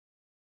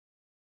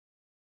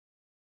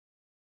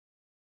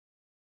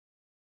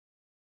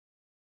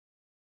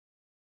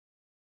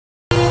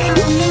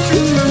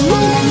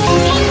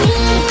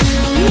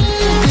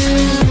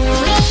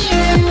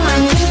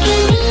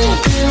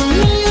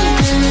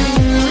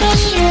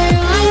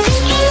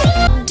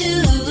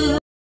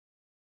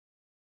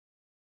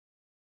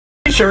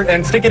shirt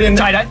and stick it in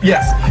tie-dye.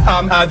 Yes.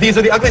 These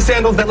are the ugly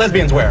sandals that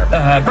lesbians wear.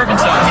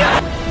 Birkenstocks.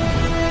 Yeah.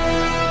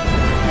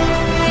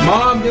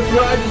 Mom, guess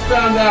what I just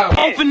found out?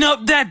 Open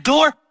up that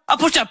door. I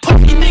push that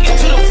pussy nigga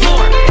to the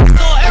floor.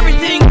 Stole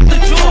everything in the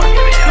drawer.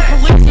 The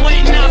police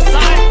waiting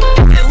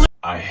outside.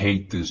 I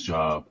hate this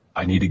job.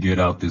 I need to get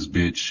out this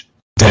bitch.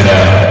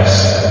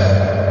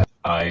 Deadass.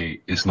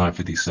 It's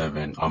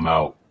 9:57. I'm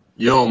out.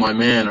 Yo, my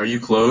man, are you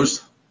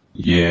closed?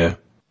 Yeah.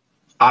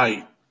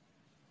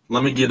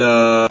 Let me get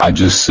I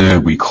just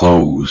said we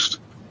closed.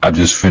 I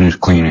just finished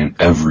cleaning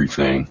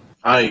everything.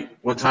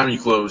 What time you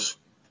close?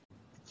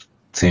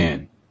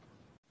 10.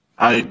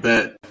 I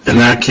bet. In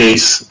that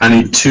case, I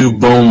need 2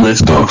 boneless.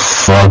 The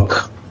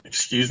fuck?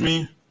 Excuse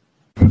me?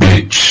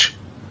 Bitch.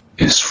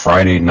 It's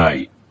Friday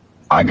night.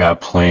 I got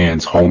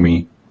plans,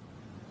 homie.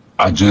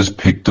 I just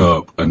picked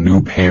up a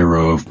new pair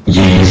of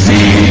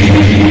Yeezy.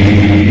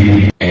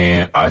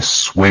 And I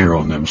swear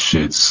on them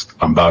shits,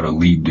 I'm about to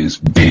leave this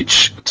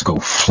bitch to go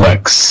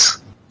flex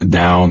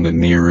down the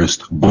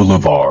nearest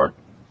boulevard.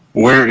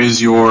 Where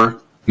is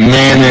your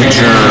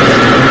manager?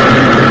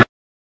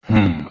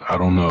 I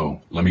don't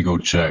know. Let me go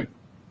check.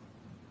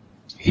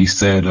 He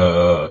said,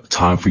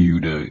 time for you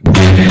to get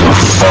the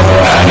fuck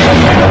out of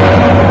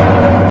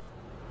here.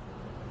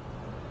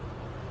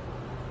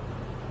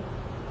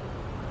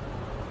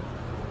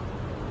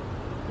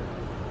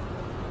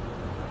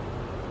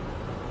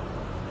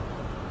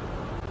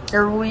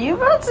 Are we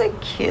about to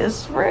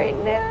kiss right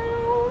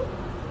now?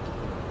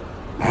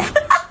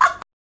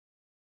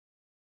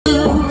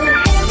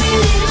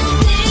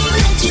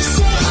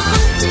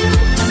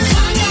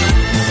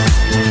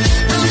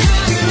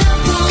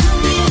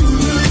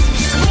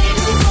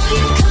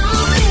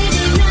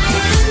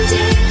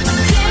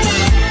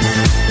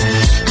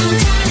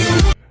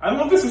 I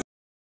love this.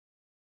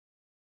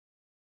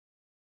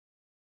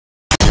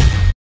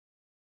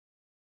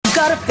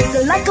 Gotta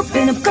figure like a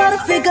pin, I've gotta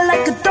figure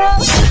like a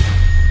dog.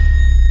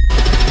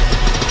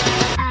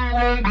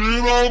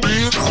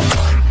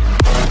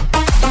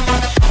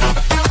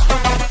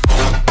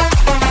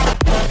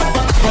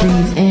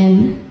 Breathe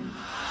in,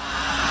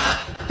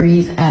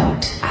 breathe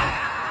out.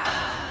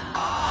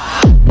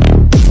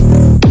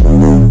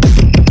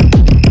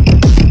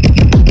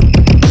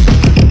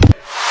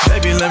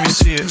 Baby, let me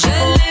see it.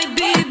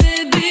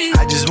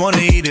 I just wanna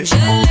eat it.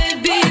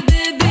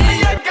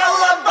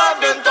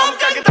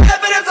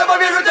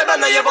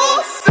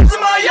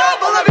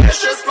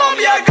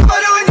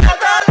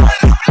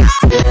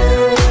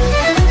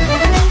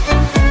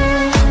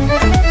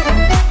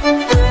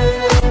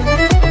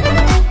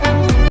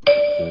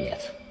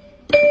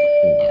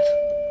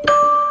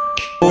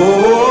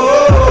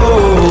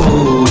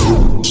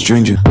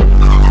 Stranger.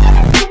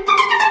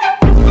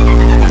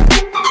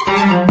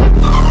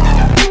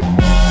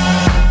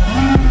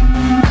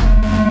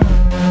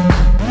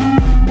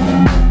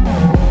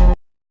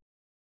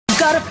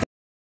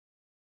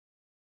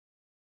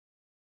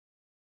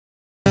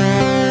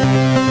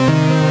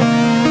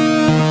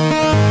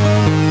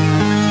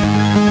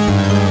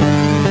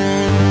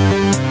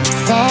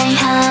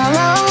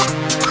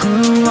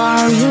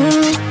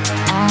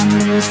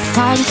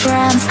 Started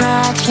from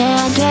scratch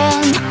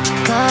again.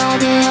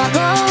 Got it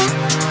all,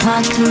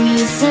 what could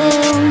you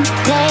soon?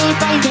 Day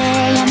by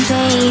day I'm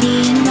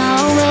fading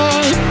away.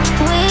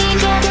 We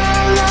get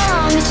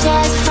along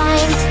just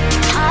fine.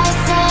 I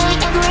say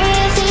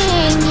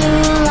everything you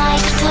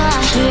like to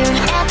hear.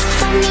 It's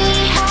funny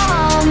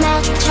how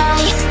much I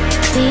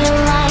feel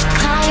like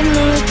I'm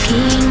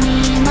looking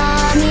in a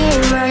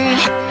mirror.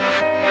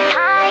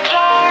 I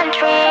can't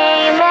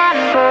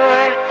remember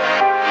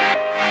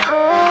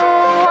who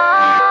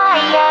I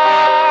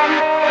am.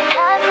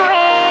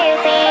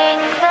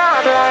 Everything's a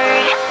blur.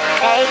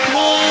 Take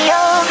me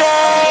over.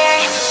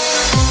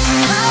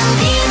 How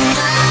deep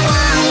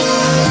are you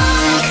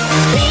like?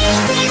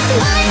 This is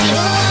what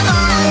you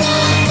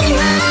wanted,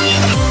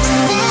 right?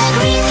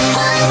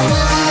 Sacrifice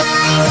all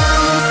I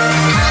know.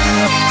 I'm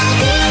ready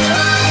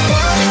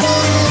myself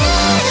to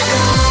let go.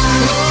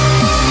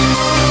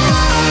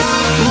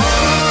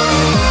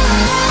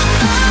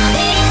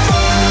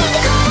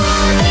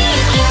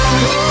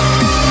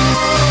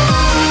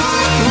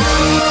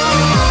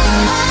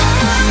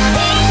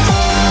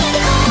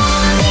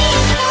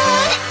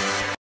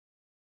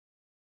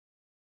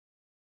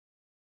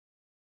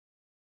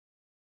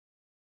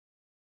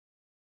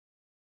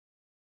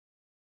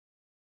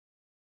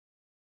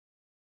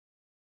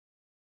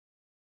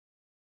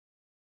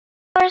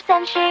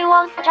 And she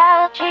was a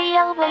child, she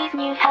always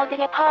knew how to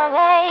get her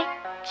way.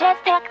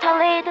 Just act a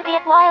little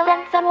bit wild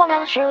and someone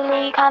will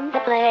surely come to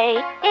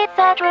play. It's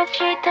a truth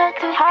she took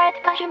to heart,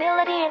 but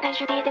humility and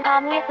she didn't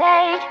come with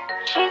age.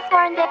 She's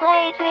born the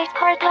blade, which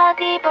her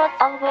toddy but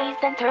always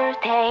center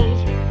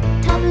stage.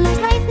 Toddlers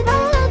race the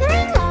ball louder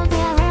and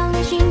louder,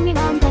 relishing in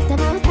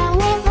unprecedented power.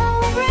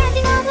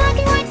 Overriding a black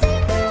and white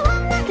single,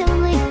 one not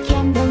only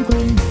candle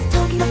green.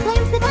 Stoking the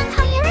flames that went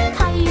higher and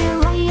higher,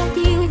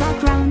 royalty with a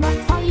crown of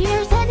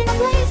fire. Setting a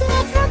blaze and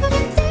a trouble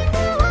in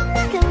single, one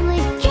not only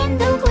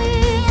candle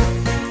queen.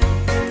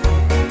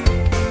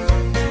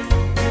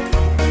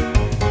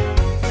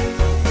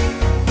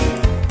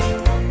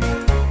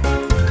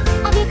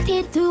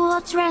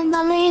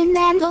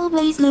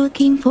 always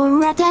looking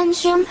for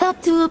attention,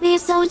 thought to be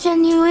so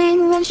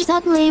genuine when she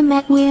suddenly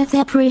met with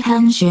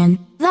apprehension.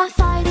 The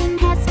fighting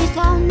has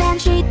begun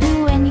and she'd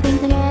do anything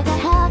to get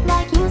ahead,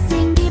 like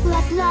using deep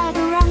last like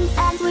runs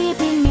and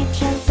sweeping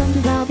Mitchell's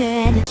onto the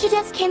bed. She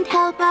just can't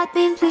help but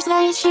be this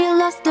way. She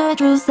lost her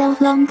true self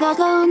long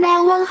ago.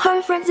 Now all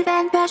her friends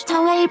have pushed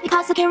away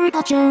because the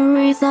caricature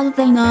is all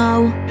they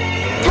know.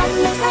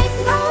 Tumbler's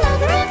racing all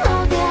over and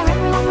louder,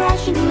 everyone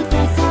rushing to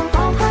get some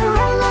of her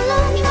all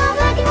alone in a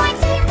black and white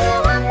scene. The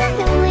one and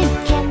only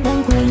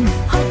Candle Queen,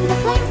 holding the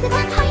flames that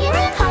went higher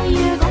and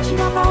higher, watching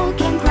a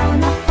broken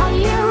crown of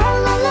fire.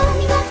 All alone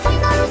in the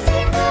final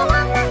scene. The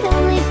one and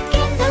only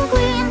Candle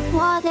Queen.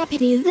 What a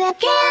pity, the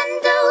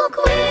Candle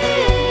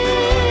Queen.